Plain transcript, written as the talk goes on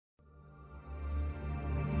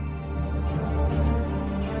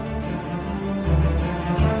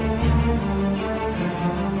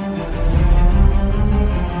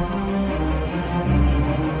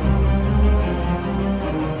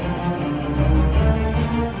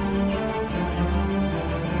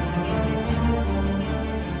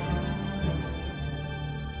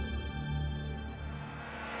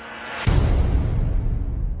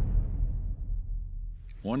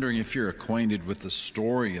Wondering if you're acquainted with the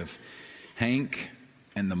story of Hank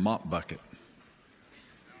and the mop bucket.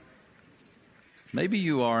 Maybe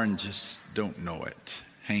you are and just don't know it.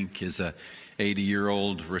 Hank is a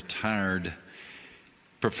 80-year-old retired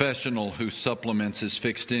professional who supplements his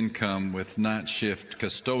fixed income with night shift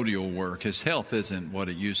custodial work. His health isn't what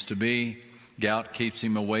it used to be. Gout keeps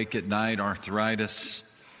him awake at night. Arthritis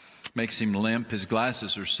makes him limp. His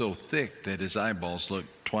glasses are so thick that his eyeballs look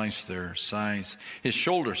twice their size. His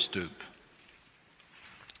shoulders stoop,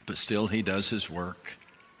 but still he does his work.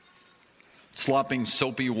 Slopping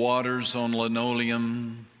soapy waters on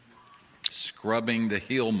linoleum, scrubbing the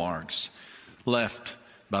heel marks left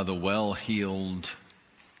by the well-heeled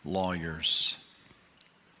lawyers.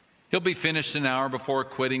 He'll be finished an hour before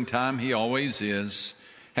quitting time. He always is.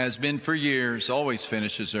 Has been for years, always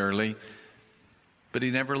finishes early, but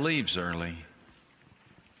he never leaves early.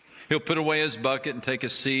 He'll put away his bucket and take a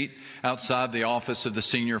seat outside the office of the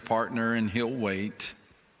senior partner, and he'll wait.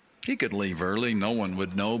 He could leave early, no one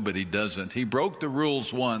would know, but he doesn't. He broke the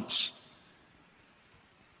rules once,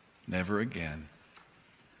 never again.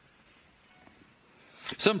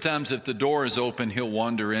 Sometimes if the door is open, he'll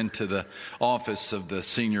wander into the office of the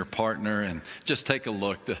senior partner and just take a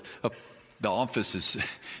look. The office is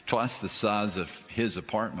twice the size of his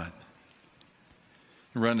apartment.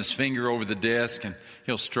 Run his finger over the desk and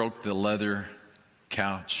he'll stroke the leather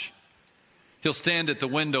couch. He'll stand at the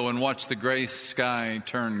window and watch the gray sky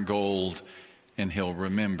turn gold, and he'll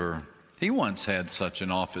remember he once had such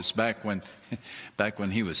an office back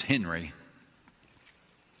when he was Henry.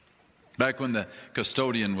 Back when the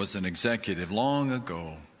custodian was an executive, long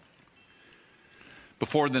ago.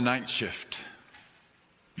 Before the night shift,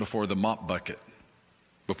 before the mop bucket,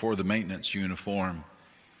 before the maintenance uniform,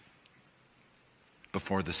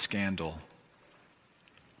 before the scandal.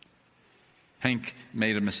 Hank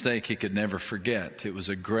made a mistake he could never forget. It was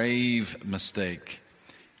a grave mistake.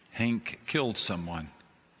 Hank killed someone.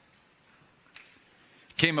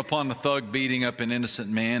 Came upon a thug beating up an innocent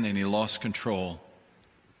man, and he lost control.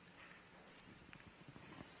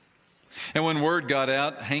 And when word got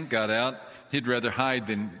out, Hank got out, he'd rather hide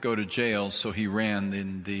than go to jail, so he ran,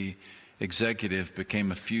 and the executive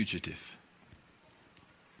became a fugitive.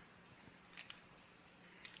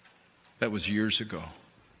 That was years ago.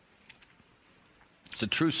 It's a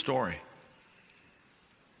true story.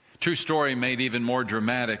 True story made even more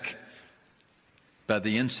dramatic by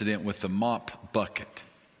the incident with the mop bucket.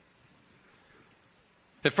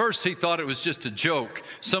 At first, he thought it was just a joke.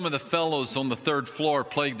 Some of the fellows on the third floor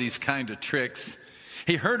played these kind of tricks.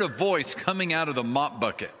 He heard a voice coming out of the mop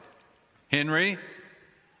bucket. Henry?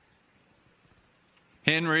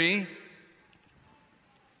 Henry?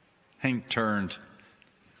 Hank turned.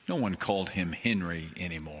 No one called him Henry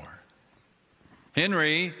anymore.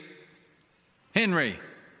 Henry? Henry?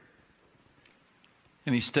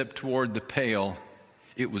 And he stepped toward the pail.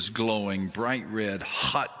 It was glowing, bright red,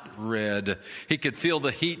 hot red. He could feel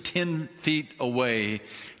the heat 10 feet away.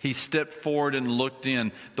 He stepped forward and looked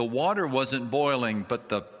in. The water wasn't boiling, but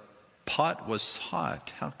the pot was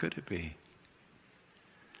hot. How could it be?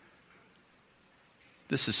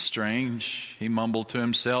 This is strange, he mumbled to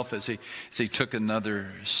himself as he took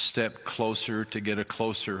another step closer to get a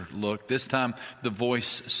closer look. This time the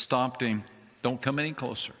voice stopped him. Don't come any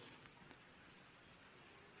closer.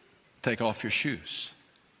 Take off your shoes.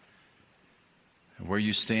 Where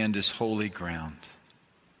you stand is holy ground.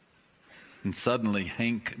 And suddenly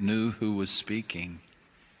Hank knew who was speaking.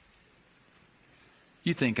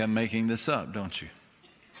 You think I'm making this up, don't you?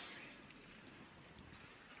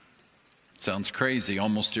 Sounds crazy,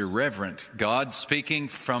 almost irreverent. God speaking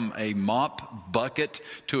from a mop bucket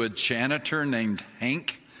to a janitor named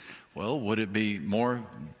Hank? Well, would it be more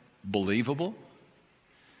believable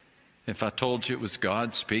if I told you it was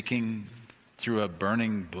God speaking through a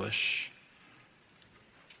burning bush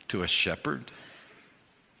to a shepherd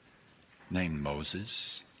named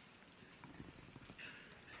Moses?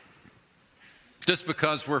 Just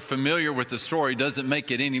because we're familiar with the story doesn't make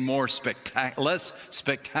it any more less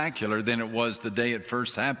spectacular than it was the day it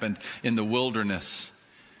first happened in the wilderness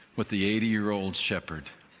with the 80-year-old shepherd.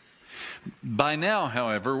 By now,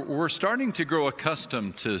 however, we're starting to grow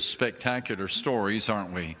accustomed to spectacular stories,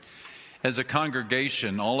 aren't we? As a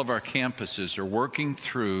congregation, all of our campuses are working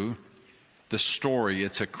through the story.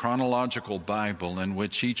 It's a chronological Bible in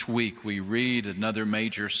which each week we read another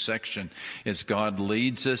major section as God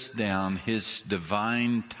leads us down His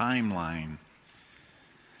divine timeline.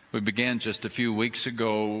 We began just a few weeks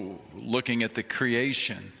ago looking at the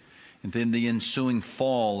creation, and then the ensuing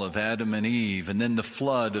fall of Adam and Eve, and then the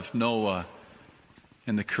flood of Noah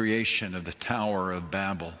and the creation of the Tower of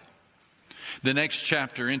Babel. The next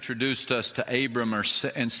chapter introduced us to Abram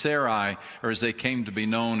and Sarai, or as they came to be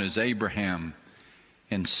known as Abraham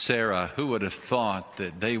and Sarah. Who would have thought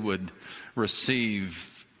that they would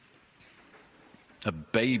receive a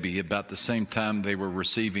baby about the same time they were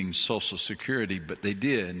receiving Social Security? But they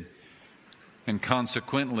did. And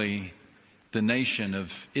consequently, the nation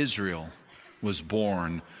of Israel was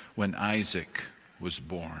born when Isaac was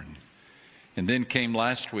born. And then came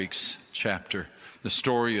last week's chapter, the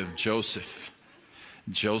story of Joseph.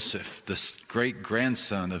 Joseph, the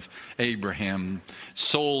great-grandson of Abraham,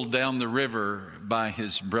 sold down the river by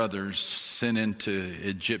his brothers, sent into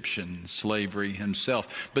Egyptian slavery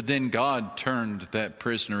himself. But then God turned that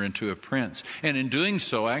prisoner into a prince. And in doing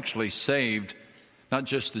so, actually saved not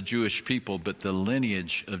just the Jewish people, but the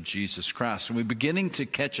lineage of Jesus Christ. And we're beginning to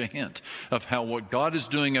catch a hint of how what God is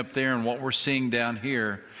doing up there and what we're seeing down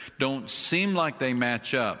here don't seem like they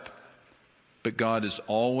match up. But God is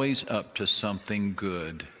always up to something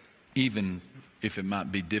good, even if it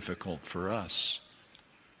might be difficult for us.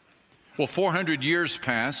 Well, 400 years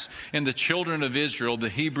pass, and the children of Israel, the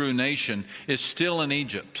Hebrew nation, is still in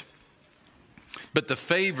Egypt. But the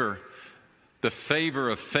favor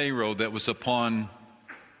of Pharaoh that was upon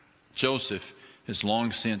Joseph has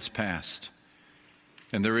long since passed.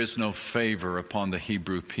 And there is no favor upon the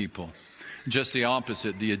Hebrew people. Just the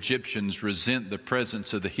opposite, the Egyptians resent the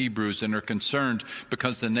presence of the Hebrews and are concerned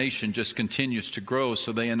because the nation just continues to grow.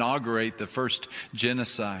 So they inaugurate the first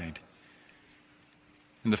genocide.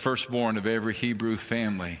 And the firstborn of every Hebrew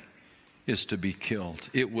family is to be killed.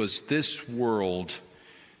 It was this world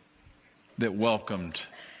that welcomed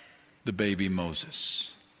the baby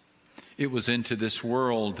Moses. It was into this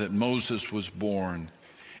world that Moses was born.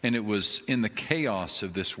 And it was in the chaos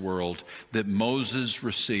of this world that Moses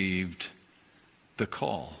received the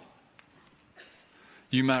call.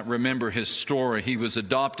 You might remember his story. He was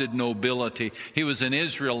adopted nobility. He was an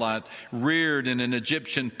Israelite, reared in an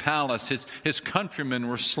Egyptian palace. His countrymen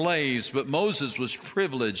were slaves, but Moses was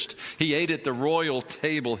privileged. He ate at the royal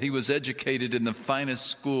table. He was educated in the finest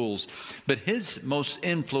schools. But his most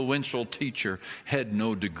influential teacher had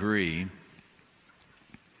no degree.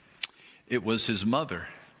 It was his mother.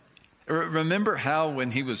 Remember how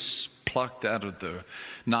when he was plucked out of the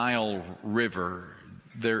Nile River,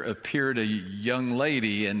 there appeared a young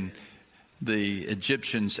lady, and the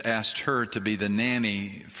Egyptians asked her to be the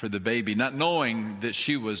nanny for the baby, not knowing that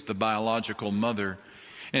she was the biological mother.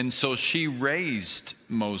 And so she raised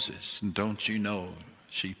Moses. And don't you know,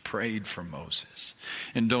 she prayed for Moses.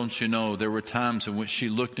 And don't you know, there were times in which she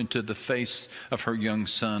looked into the face of her young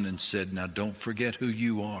son and said, now don't forget who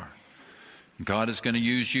you are. God is going to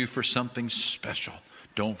use you for something special.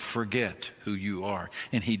 Don't forget who you are.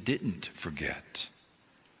 And he didn't forget.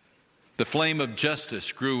 The flame of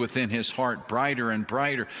justice grew within his heart brighter and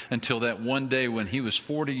brighter until that one day when he was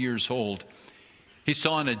 40 years old, he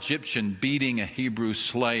saw an Egyptian beating a Hebrew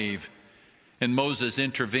slave, and Moses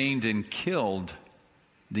intervened and killed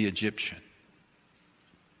the Egyptian.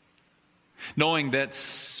 Knowing that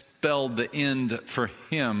spelled the end for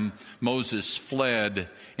him, Moses fled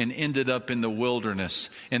and ended up in the wilderness.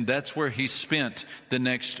 And that's where he spent the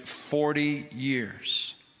next 40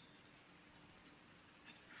 years.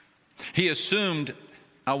 He assumed,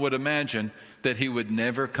 I would imagine, that he would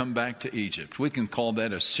never come back to Egypt. We can call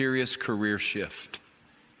that a serious career shift.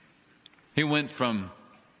 He went from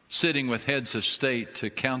sitting with heads of state to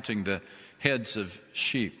counting the heads of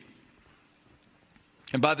sheep.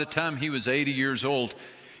 And by the time he was 80 years old,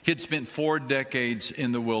 he had spent 4 decades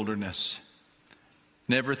in the wilderness,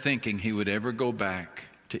 never thinking he would ever go back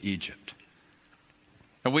to Egypt.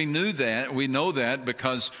 And we know that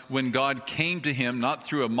because when God came to him, not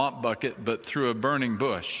through a mop bucket, but through a burning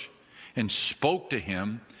bush, and spoke to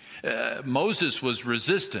him, Moses was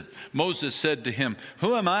resistant. Moses said to him,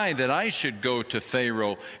 who am I that I should go to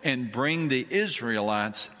Pharaoh and bring the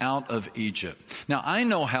Israelites out of Egypt? Now, I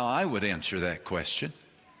know how I would answer that question.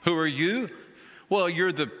 Who are you? Well,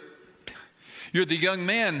 you're the young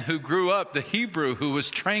man who grew up, the Hebrew who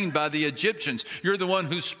was trained by the Egyptians. You're the one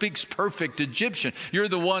who speaks perfect Egyptian. You're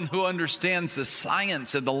the one who understands the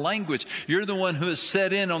science and the language. You're the one who is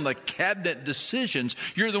set in on the cabinet decisions.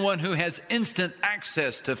 You're the one who has instant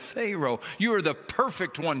access to Pharaoh. You are the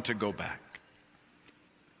perfect one to go back.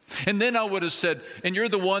 And then I would have said, and you're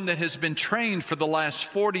the one that has been trained for the last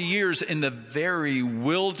 40 years in the very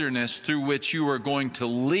wilderness through which you are going to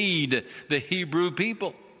lead the Hebrew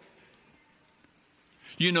people.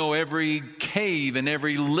 You know every cave and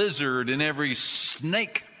every lizard and every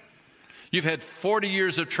snake. You've had 40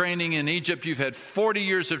 years of training in Egypt. You've had 40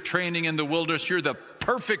 years of training in the wilderness. You're the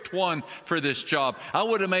perfect one for this job. I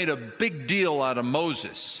would have made a big deal out of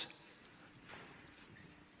Moses.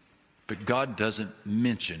 But God doesn't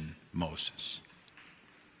mention Moses.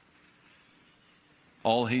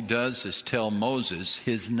 All he does is tell Moses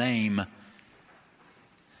his name.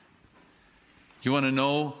 You want to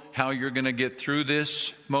know how you're going to get through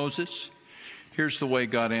this, Moses? Here's the way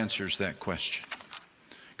God answers that question.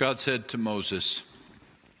 God said to Moses,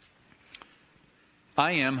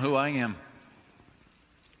 I am who I am.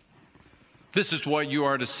 This is what you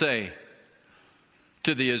are to say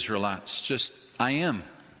to the Israelites. Just, I am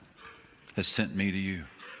has sent me to you.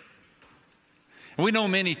 And we know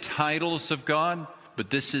many titles of God, but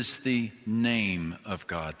this is the name of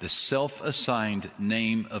God, the self-assigned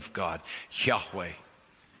name of God, Yahweh,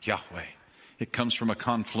 Yahweh. It comes from a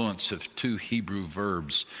confluence of two Hebrew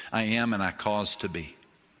verbs, I am and I cause to be.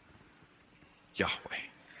 Yahweh.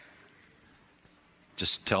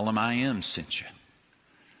 Just tell them I am sent you.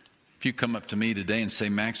 If you come up to me today and say,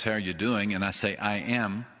 Max, how are you doing? And I say, I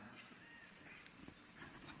am.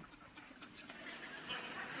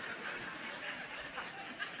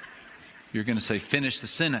 You're going to say, finish the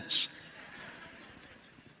sentence.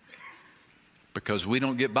 Because we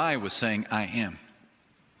don't get by with saying, I am.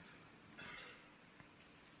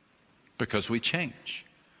 Because we change.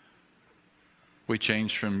 We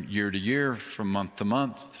change from year to year, from month to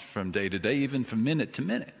month, from day to day, even from minute to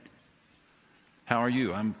minute. How are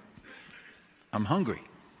you? I'm hungry.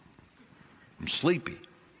 I'm sleepy.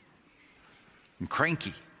 I'm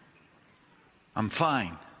cranky. I'm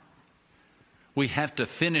fine. We have to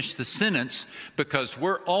finish the sentence because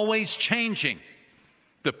we're always changing.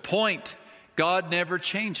 The point, God never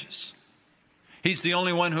changes. He's the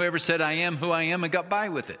only one who ever said, I am who I am, and got by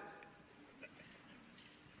with it.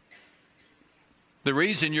 The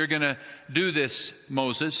reason you're going to do this,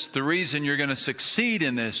 Moses, the reason you're going to succeed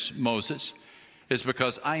in this, Moses, is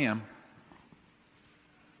because I am.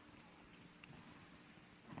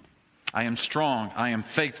 I am strong. I am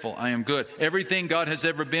faithful. I am good. Everything God has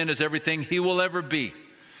ever been is everything He will ever be.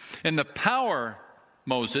 And the power,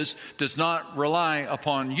 Moses, does not rely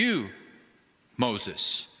upon you,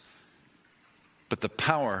 Moses, but the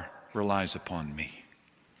power relies upon me.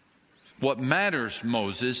 What matters,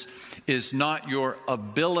 Moses, is not your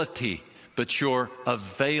ability, but your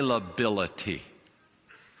availability.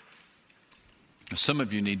 Some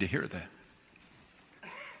of you need to hear that.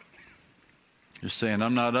 You're saying,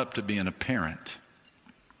 I'm not up to being a parent.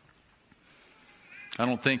 I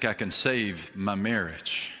don't think I can save my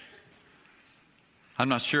marriage. I'm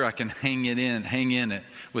not sure I can hang in it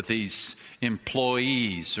with these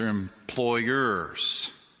employees or employers.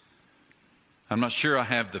 I'm not sure I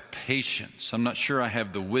have the patience. I'm not sure I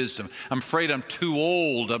have the wisdom. I'm afraid I'm too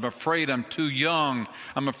old. I'm afraid I'm too young.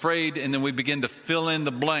 I'm afraid, and then we begin to fill in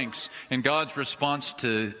the blanks. And God's response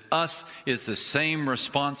to us is the same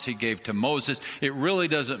response He gave to Moses. It really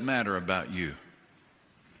doesn't matter about you.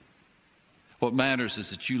 What matters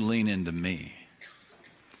is that you lean into me,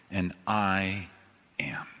 and I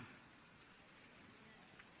am.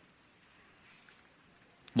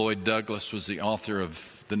 Lloyd Douglas was the author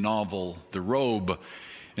of the novel The Robe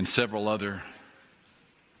and several other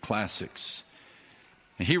classics.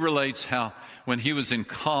 And he relates how when he was in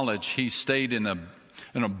college, he stayed in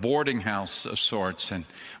a boarding house of sorts and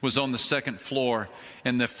was on the second floor.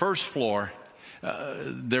 And the first floor,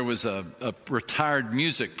 there was a retired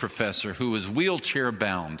music professor who was wheelchair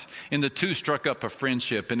bound. And the two struck up a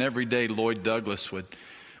friendship. And every day Lloyd Douglas would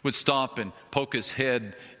stop and poke his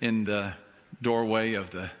head in the doorway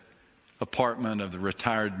of the apartment of the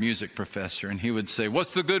retired music professor, and he would say,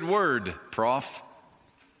 "What's the good word, Prof?"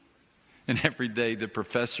 And every day the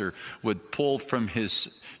professor would pull from his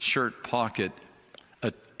shirt pocket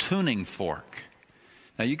a tuning fork.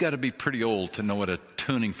 Now you got to be pretty old to know what a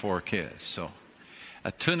tuning fork is. So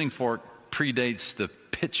a tuning fork predates the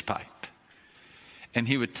pitch pipe. And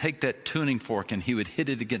he would take that tuning fork and he would hit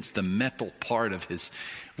it against the metal part of his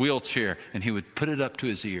wheelchair, and he would put it up to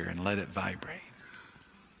his ear and let it vibrate.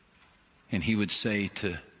 And he would say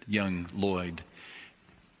to young Lloyd,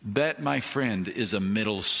 "That, my friend, is a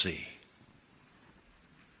middle C.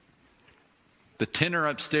 The tenor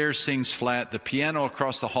upstairs sings flat, the piano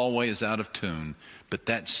across the hallway is out of tune, but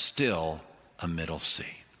that's still a middle C."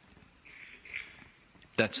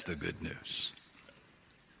 That's the good news.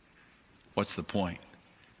 What's the point?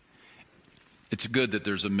 It's good that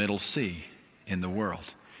there's a middle C in the world.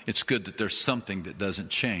 It's good that there's something that doesn't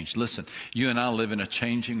change. Listen, you and I live in a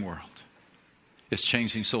changing world. It's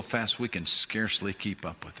changing so fast we can scarcely keep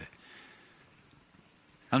up with it.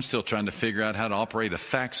 I'm still trying to figure out how to operate a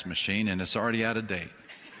fax machine, and it's already out of date.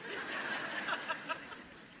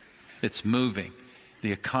 It's moving.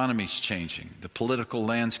 The economy's changing. The political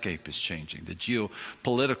landscape is changing. The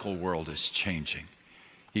geopolitical world is changing.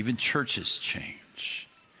 Even churches change.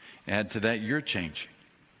 Add to that, you're changing.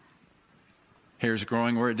 Hair's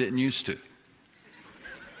growing where it didn't used to.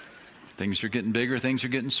 Things are getting bigger, things are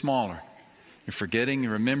getting smaller. You're forgetting,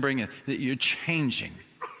 you're remembering that you're changing.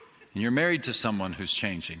 And you're married to someone who's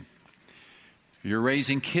changing. You're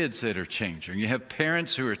raising kids that are changing. You have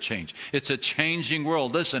parents who are changing. It's a changing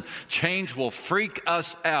world. Listen, change will freak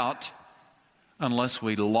us out unless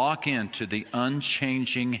we lock into the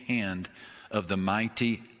unchanging hand of the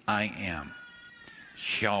mighty I am,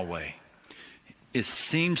 Yahweh. It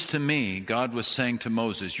seems to me God was saying to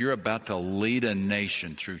Moses, you're about to lead a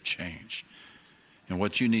nation through change. And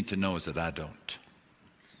what you need to know is that I don't.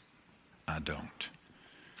 I don't.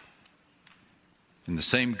 And the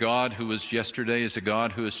same God who was yesterday is a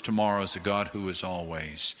God who is tomorrow, is a God who is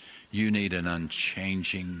always. You need an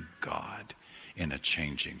unchanging God in a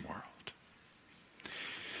changing world.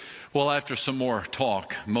 Well, after some more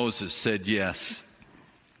talk, Moses said yes.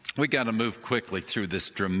 We got to move quickly through this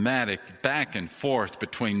dramatic back and forth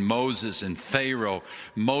between Moses and Pharaoh.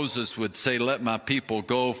 Moses would say, let my people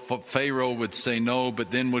go. Pharaoh would say no,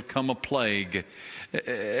 but then would come a plague.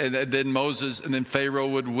 And then Pharaoh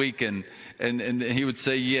would weaken, and he would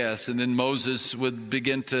say yes. And then Moses would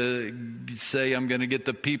begin to say, I'm going to get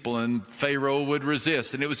the people, and Pharaoh would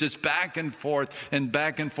resist. And it was just back and forth and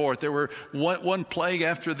back and forth. There were one plague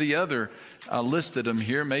after the other. I listed them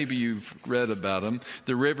here. Maybe you've read about them.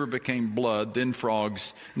 The river became blood, then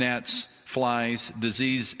frogs, gnats, flies,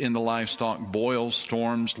 disease in the livestock, boils,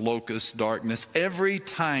 storms, locusts, darkness. Every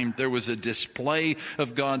time there was a display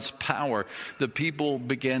of God's power, the people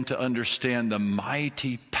began to understand the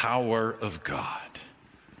mighty power of God.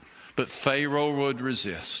 But Pharaoh would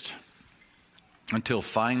resist until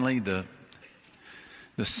finally the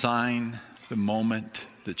sign, the moment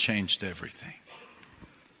that changed everything.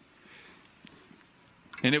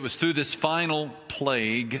 And it was through this final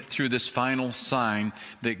plague, through this final sign,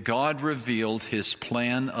 that God revealed his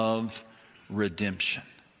plan of redemption.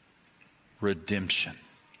 Redemption.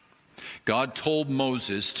 God told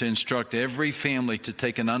Moses to instruct every family to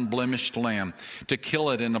take an unblemished lamb, to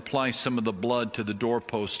kill it and apply some of the blood to the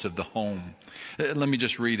doorpost of the home. Let me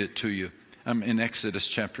just read it to you. I'm in Exodus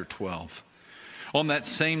chapter 12. On that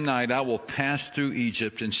same night, I will pass through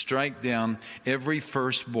Egypt and strike down every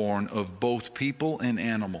firstborn of both people and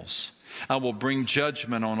animals. I will bring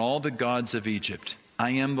judgment on all the gods of Egypt. I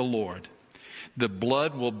am the Lord. The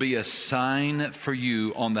blood will be a sign for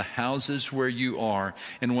you on the houses where you are.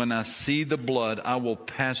 And when I see the blood, I will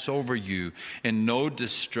pass over you, and no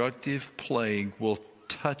destructive plague will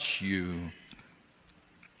touch you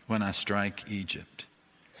when I strike Egypt.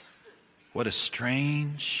 What a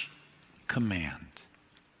strange command.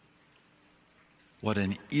 What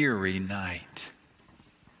an eerie night.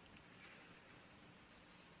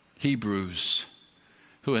 Hebrews,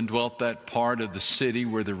 who indwelt that part of the city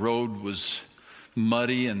where the road was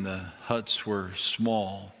muddy and the huts were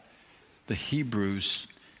small, the Hebrews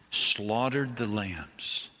slaughtered the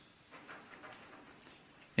lambs.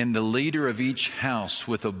 And the leader of each house,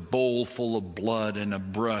 with a bowl full of blood and a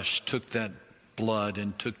brush, took that blood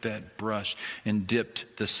and took that brush and dipped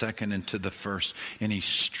the second into the first, and he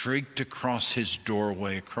streaked across his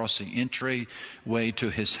doorway, across the entryway to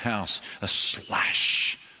his house, a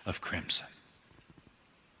slash of crimson.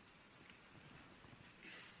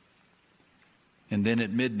 And then at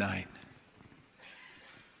midnight,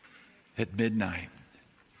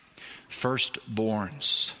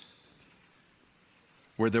 firstborns,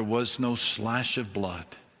 where there was no slash of blood,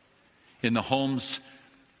 in the homes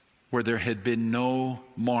where there had been no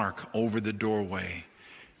mark over the doorway,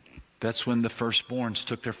 that's when the firstborns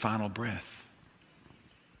took their final breath.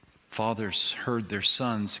 Fathers heard their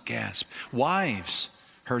sons gasp. Wives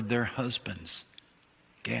heard their husbands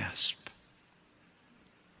gasp.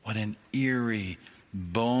 What an eerie,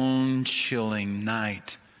 bone-chilling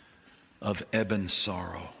night of ebon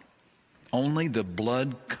sorrow. Only the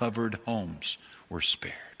blood-covered homes were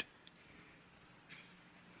spared.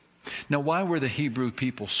 Now, why were the Hebrew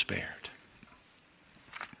people spared?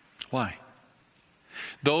 Why?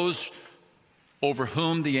 Those over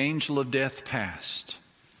whom the angel of death passed,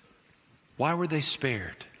 why were they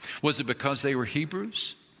spared? Was it because they were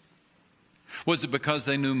Hebrews? Was it because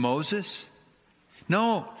they knew Moses?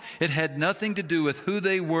 No, it had nothing to do with who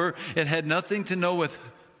they were. It had nothing to do with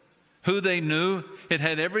who they knew. It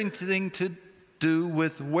had everything to do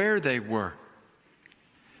with where they were.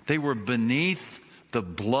 They were beneath the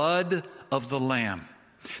blood of the Lamb.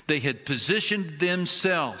 They had positioned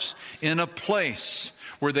themselves in a place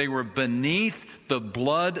where they were beneath the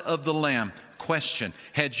blood of the Lamb, question.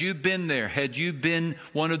 Had you been there, had you been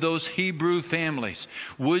one of those Hebrew families,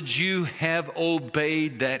 would you have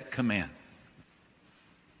obeyed that command?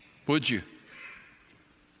 Would you?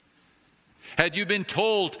 Had you been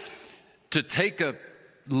told to take a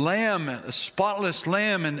lamb, a spotless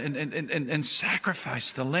lamb, and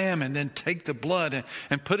sacrifice the lamb and then take the blood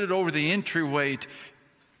and put it over the entryway,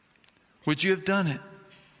 would you have done it?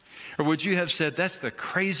 Or would you have said, that's the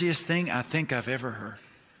craziest thing I think I've ever heard?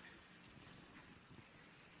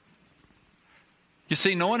 You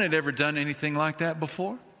see, no one had ever done anything like that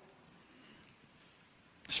before.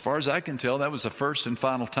 As far as I can tell, that was the first and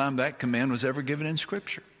final time that command was ever given in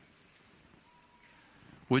Scripture.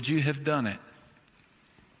 Would you have done it?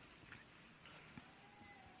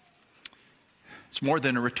 It's more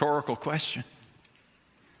than a rhetorical question.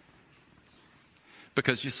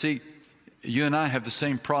 Because you see, you and I have the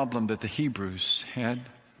same problem that the Hebrews had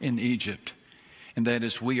in Egypt, and that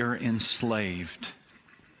is we are enslaved.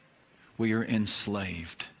 We are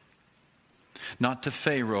enslaved. Not to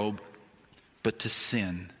Pharaoh, but to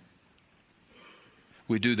sin.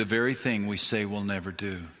 We do the very thing we say we'll never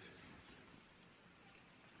do.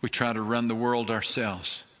 We try to run the world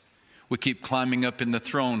ourselves. We keep climbing up in the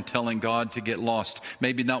throne, telling God to get lost.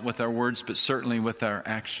 Maybe not with our words, but certainly with our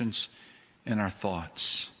actions and our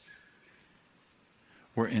thoughts.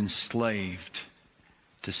 We're enslaved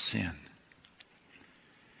to sin.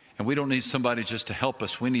 And we don't need somebody just to help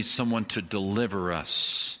us. We need someone to deliver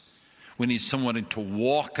us. We need someone to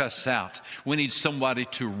walk us out. We need somebody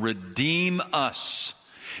to redeem us.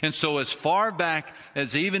 And so as far back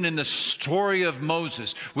as even in the story of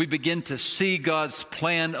Moses, we begin to see God's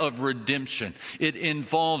plan of redemption. It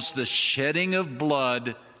involves the shedding of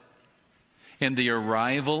blood and the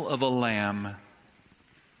arrival of a lamb.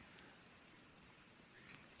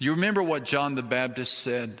 You remember what John the Baptist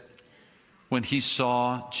said when he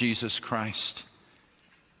saw Jesus Christ?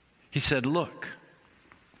 He said, look,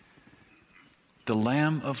 the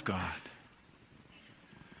Lamb of God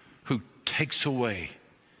who takes away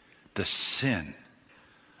the sin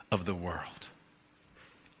of the world.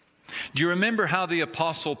 Do you remember how the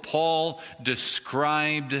Apostle Paul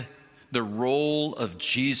described the role of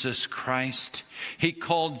Jesus Christ? He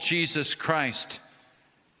called Jesus Christ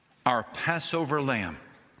our Passover lamb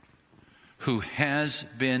who has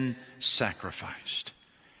been sacrificed.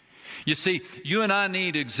 You see, you and I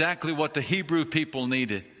need exactly what the Hebrew people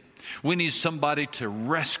needed. We need somebody to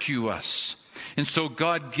rescue us. And so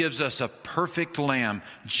God gives us a perfect lamb,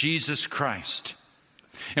 Jesus Christ.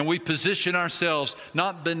 And we position ourselves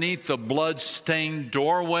not beneath the blood-stained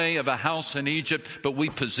doorway of a house in Egypt, but we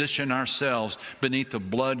position ourselves beneath the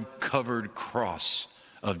blood-covered cross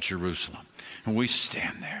of Jerusalem. And we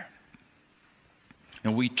stand there.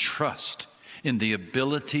 And we trust in the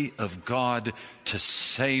ability of God to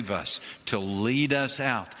save us, to lead us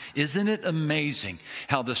out. Isn't it amazing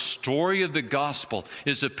how the story of the gospel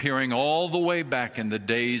is appearing all the way back in the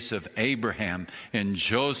days of Abraham and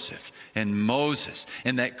Joseph and Moses?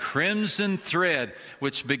 And that crimson thread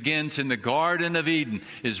which begins in the Garden of Eden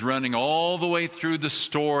is running all the way through the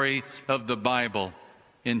story of the Bible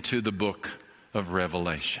into the book of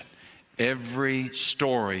Revelation. Every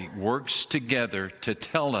story works together to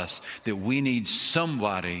tell us that we need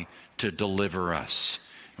somebody to deliver us.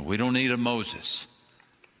 And we don't need a Moses,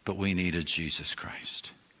 but we need a Jesus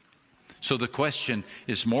Christ. So the question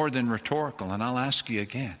is more than rhetorical, and I'll ask you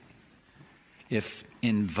again. If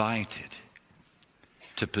invited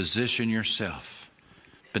to position yourself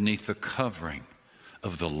beneath the covering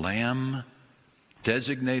of the Lamb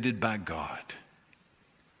designated by God,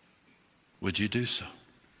 would you do so?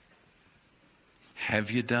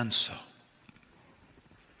 Have you done so?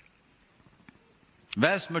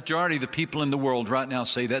 Vast majority of the people in the world right now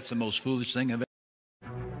say that's the most foolish thing I've ever.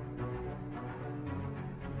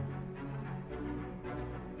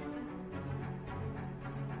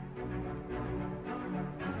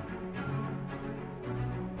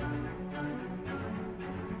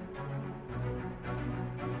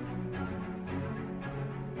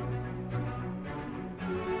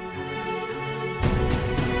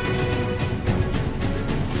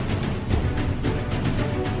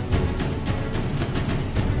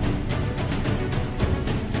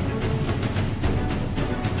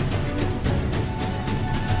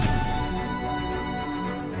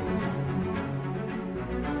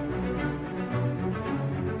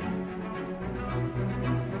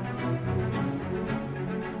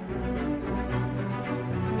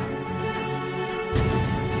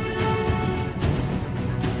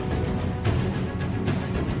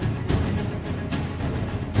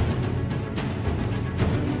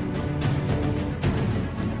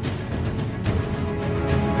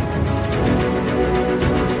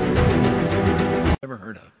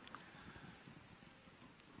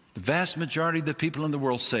 The vast majority of the people in the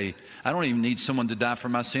world say, I don't even need someone to die for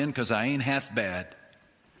my sin because I ain't half bad.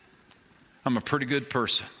 I'm a pretty good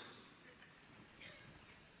person.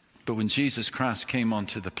 But when Jesus Christ came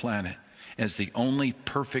onto the planet as the only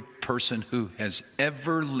perfect person who has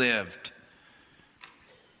ever lived,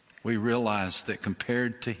 we realize that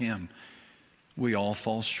compared to him, we all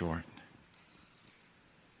fall short.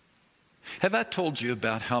 Have I told you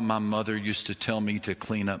about how my mother used to tell me to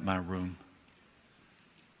clean up my room?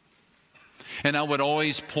 And I would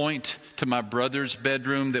always point to my brother's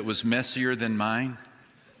bedroom that was messier than mine,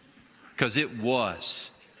 because it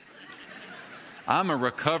was. I'm a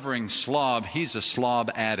recovering slob. He's a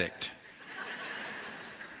slob addict.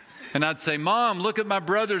 And I'd say, Mom, look at my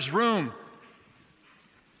brother's room.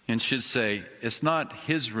 And she'd say, it's not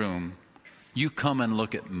his room. You come and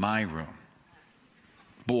look at my room.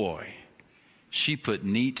 Boy, she put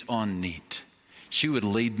neat on neat. She would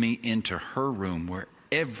lead me into her room where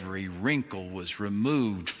every wrinkle was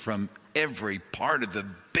removed from every part of the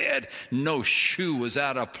bed. No shoe was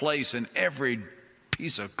out of place and every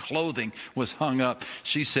piece of clothing was hung up.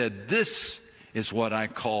 She said, this is what I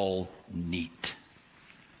call neat.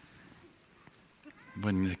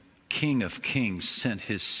 When the King of Kings sent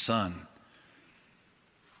his Son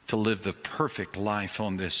to live the perfect life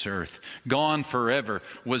on this earth, gone forever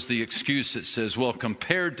was the excuse that says, well,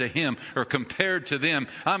 compared to him or compared to them,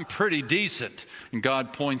 I'm pretty decent. And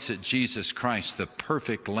God points at Jesus Christ, the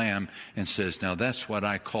perfect Lamb, and says, now that's what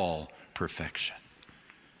I call perfection.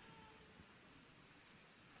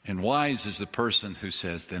 And wise is the person who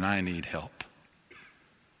says, then I need help.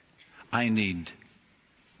 I need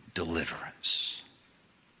deliverance.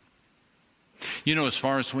 You know, as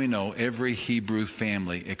far as we know, every Hebrew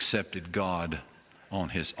family accepted God on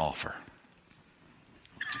his offer.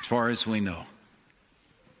 As far as we know.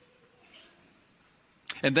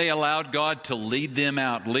 And they allowed God to lead them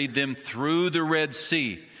out, lead them through the Red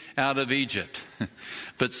Sea out of Egypt.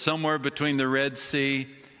 But somewhere between the Red Sea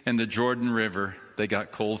and the Jordan River, they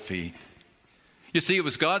got cold feet. You see, it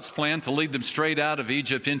was God's plan to lead them straight out of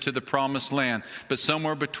Egypt into the promised land. But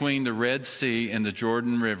somewhere between the Red Sea and the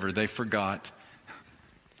Jordan River, they forgot.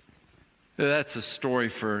 That's a story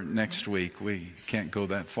for next week. We can't go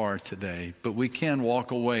that far today. But we can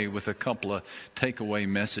walk away with a couple of takeaway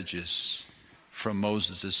messages from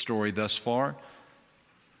Moses' story thus far.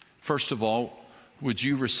 First of all, would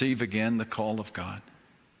you receive again the call of God?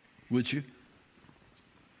 Would you?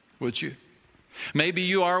 Would you? Maybe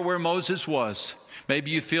you are where Moses was. Maybe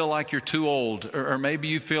you feel like you're too old, or maybe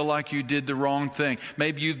you feel like you did the wrong thing.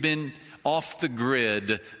 Maybe you've been off the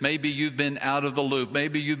grid. Maybe you've been out of the loop.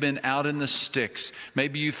 Maybe you've been out in the sticks.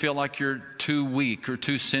 Maybe you feel like you're too weak or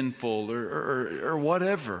too sinful or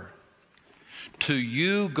whatever. To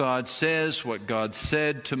you, God says what God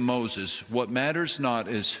said to Moses. What matters not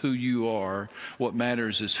is who you are. What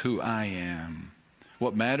matters is who I am.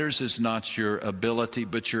 What matters is not your ability,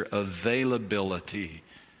 but your availability.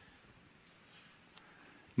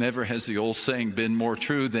 Never has the old saying been more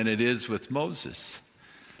true than it is with Moses.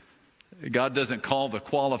 God doesn't call the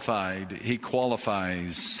qualified. He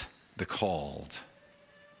qualifies the called.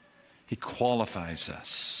 He qualifies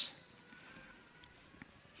us.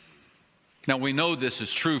 Now, we know this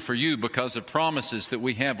is true for you because of promises that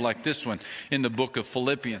we have like this one in the book of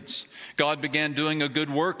Philippians. God began doing a good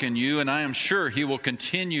work in you, and I am sure he will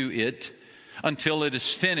continue it until it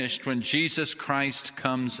is finished when Jesus Christ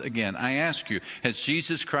comes again. I ask you, has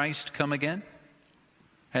Jesus Christ come again?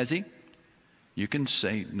 Has he? You can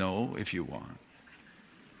say no if you want.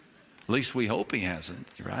 At least we hope he hasn't,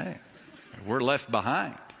 right? We're left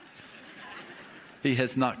behind. He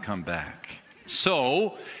has not come back.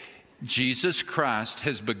 So, Jesus Christ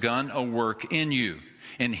has begun a work in you,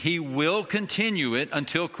 and he will continue it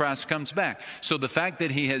until Christ comes back. So the fact that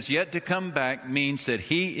he has yet to come back means that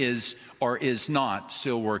he is or is not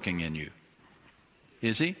still working in you.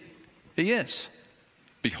 Is he? He is.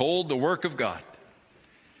 Behold the work of God.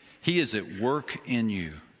 He is at work in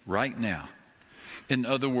you right now. In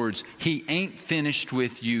other words, he ain't finished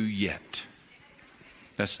with you yet.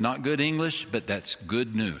 That's not good English, but that's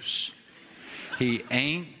good news. He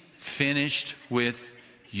ain't finished with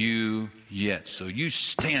you yet. So you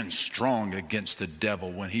stand strong against the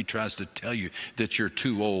devil when he tries to tell you that you're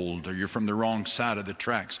too old, or you're from the wrong side of the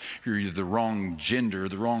tracks, you're the wrong gender, or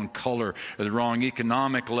the wrong color, or the wrong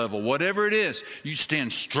economic level. Whatever it is, you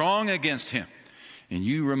stand strong against him. And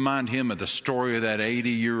you remind him of the story of that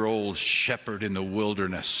 80-year-old shepherd in the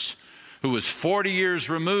wilderness who was 40 years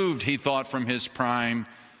removed, he thought, from his prime,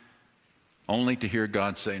 only to hear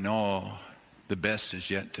God say, no, the best is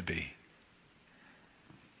yet to be.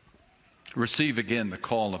 Receive again the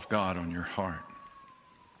call of God on your heart.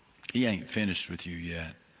 He ain't finished with you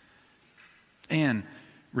yet. And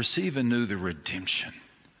receive anew the redemption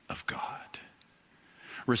of God.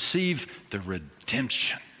 Receive the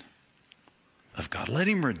redemption of God. Let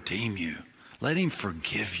Him redeem you. Let Him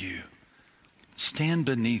forgive you. Stand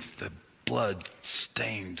beneath the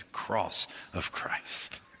blood-stained cross of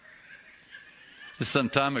Christ. Some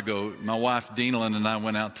time ago, my wife Deanlin and I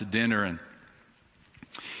went out to dinner and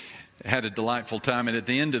had a delightful time. And at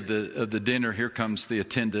the end of the dinner, here comes the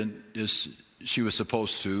attendant, as she was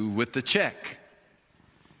supposed to, with the check.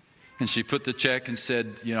 And she put the check and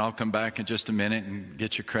said, I'll come back in just a minute and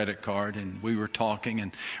get your credit card. And we were talking.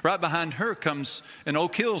 And right behind her comes an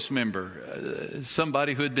Oak Hills member,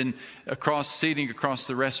 somebody who had been seating across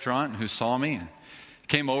the restaurant and who saw me and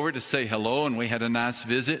came over to say hello. And we had a nice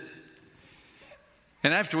visit.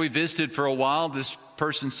 And after we visited for a while, this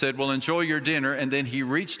person said, well, enjoy your dinner. And then he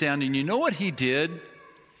reached down, and you know what he did?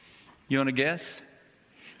 You want to guess?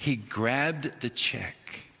 He grabbed the check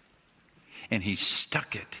and he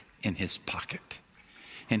stuck it in his pocket.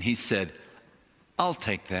 And he said, I'll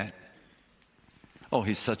take that. Oh,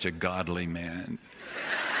 he's such a godly man.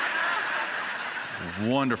 A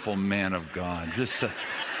wonderful man of God. Just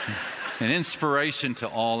an inspiration to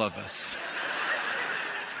all of us.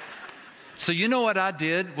 So you know what I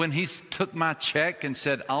did when he took my check and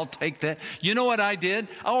said, I'll take that? You know what I did?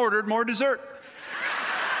 I ordered more dessert.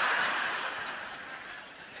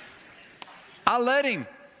 I let him.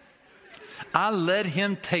 I let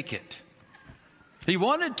him take it. He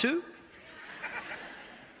wanted to.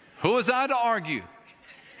 Who was I to argue?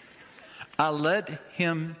 I let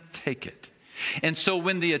him take it. And so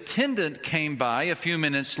when the attendant came by a few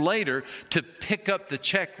minutes later to pick up the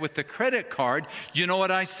check with the credit card, you know what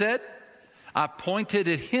I said? I pointed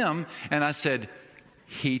at him and I said,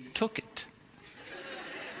 he took it.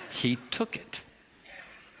 He took it.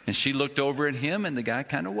 And she looked over at him and the guy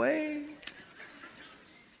kind of waved.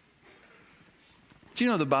 Do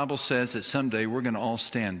you know the Bible says that someday we're going to all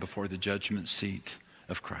stand before the judgment seat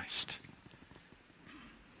of Christ?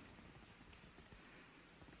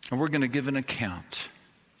 And we're going to give an account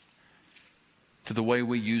to the way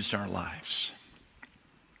we used our lives.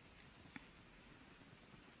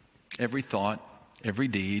 Every thought, every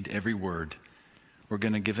deed, every word, we're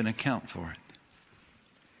going to give an account for it.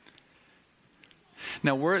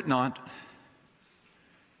 Now, were it not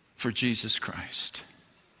for Jesus Christ,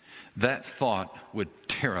 that thought would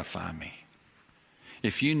terrify me.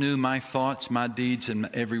 If you knew my thoughts, my deeds, and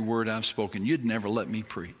every word I've spoken, you'd never let me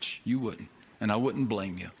preach. You wouldn't. And I wouldn't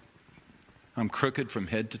blame you. I'm crooked from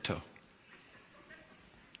head to toe.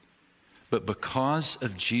 But because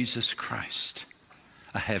of Jesus Christ,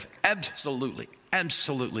 I have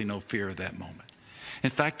absolutely no fear of that moment. In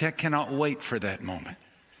fact, I cannot wait for that moment.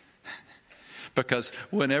 Because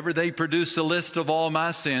whenever they produce a list of all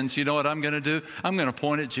my sins, you know what I'm going to do? I'm going to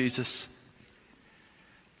point at Jesus.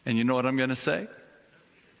 And you know what I'm going to say?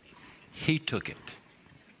 He took it.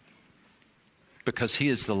 Because He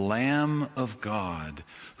is the Lamb of God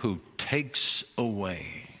who takes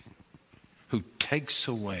away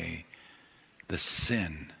the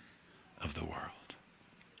sin of the world.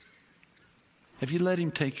 Have you let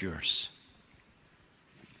Him take yours?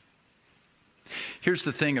 Here's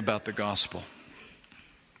the thing about the gospel.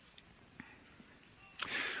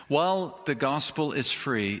 While the gospel is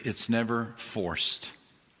free, it's never forced.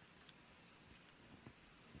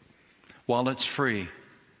 While it's free,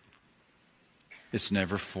 it's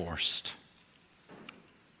never forced.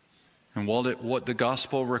 And what the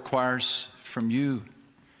gospel requires from you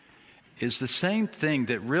is the same thing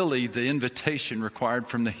that really the invitation required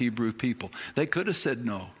from the Hebrew people. They could have said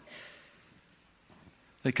no.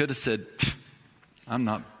 They could have said, I'm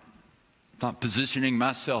not positioning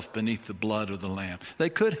myself beneath the blood of the Lamb. They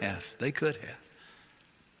could have.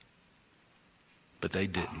 But they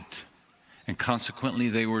didn't. And consequently,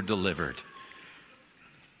 they were delivered.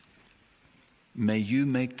 May you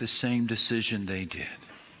make the same decision they did.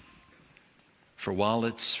 For while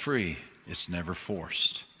it's free, it's never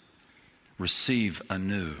forced. Receive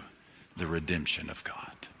anew the redemption of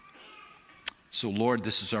God. So, Lord,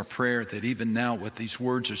 this is our prayer that even now, with these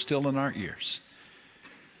words are still in our ears,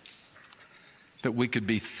 that we could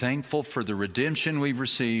be thankful for the redemption we've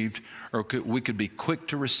received, or we could be quick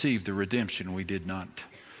to receive the redemption we did not.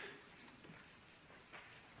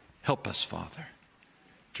 Help us, Father,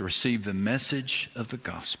 to receive the message of the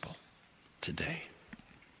gospel today.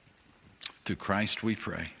 Through Christ we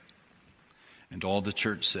pray. And all the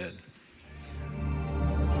church said,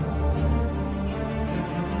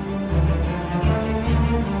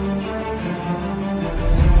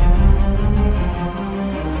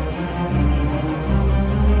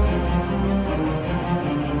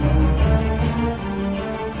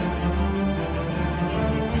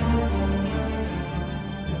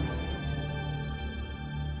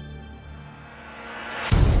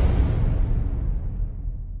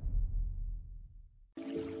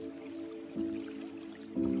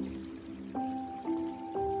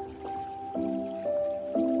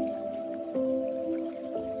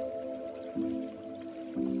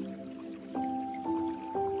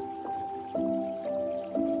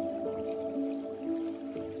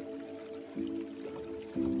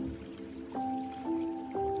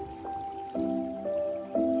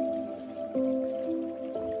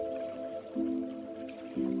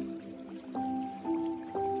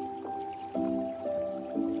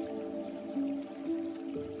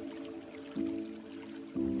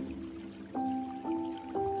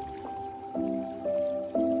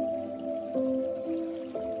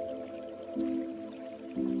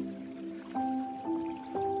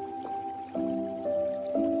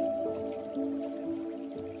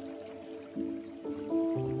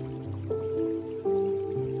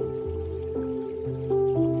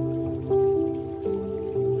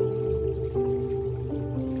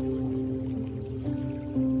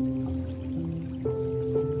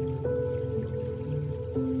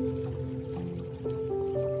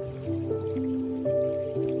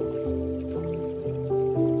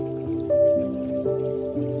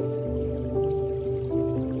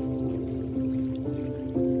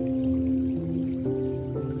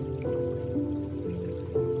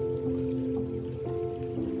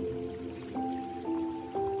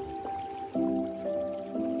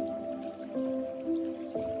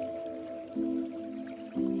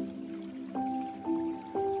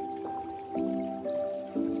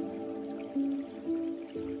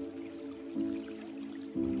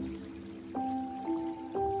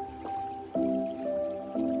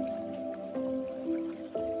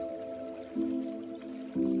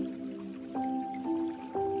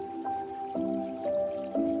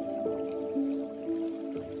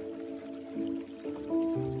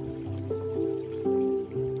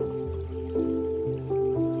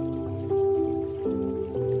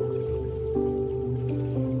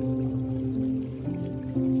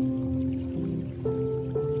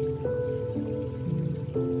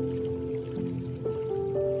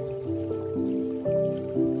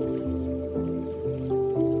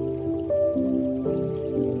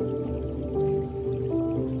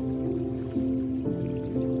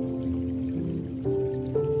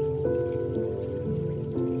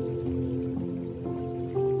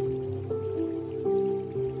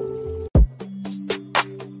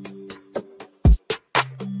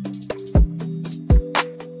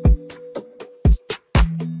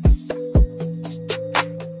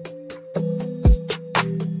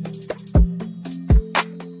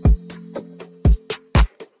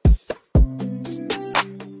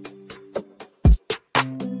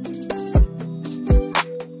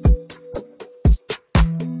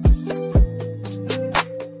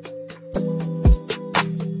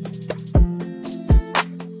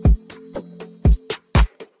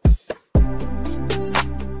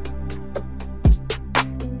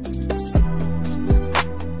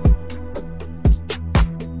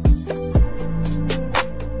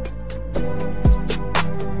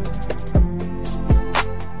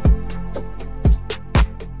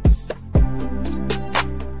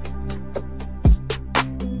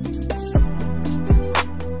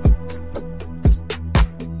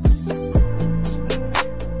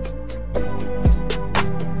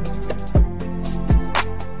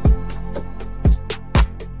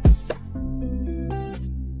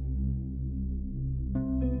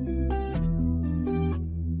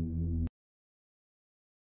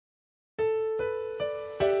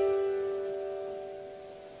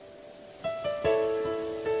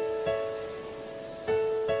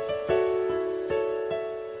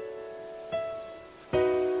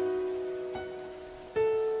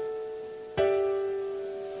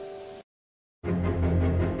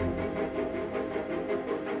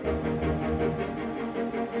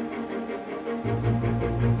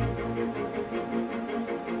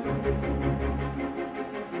 Thank you.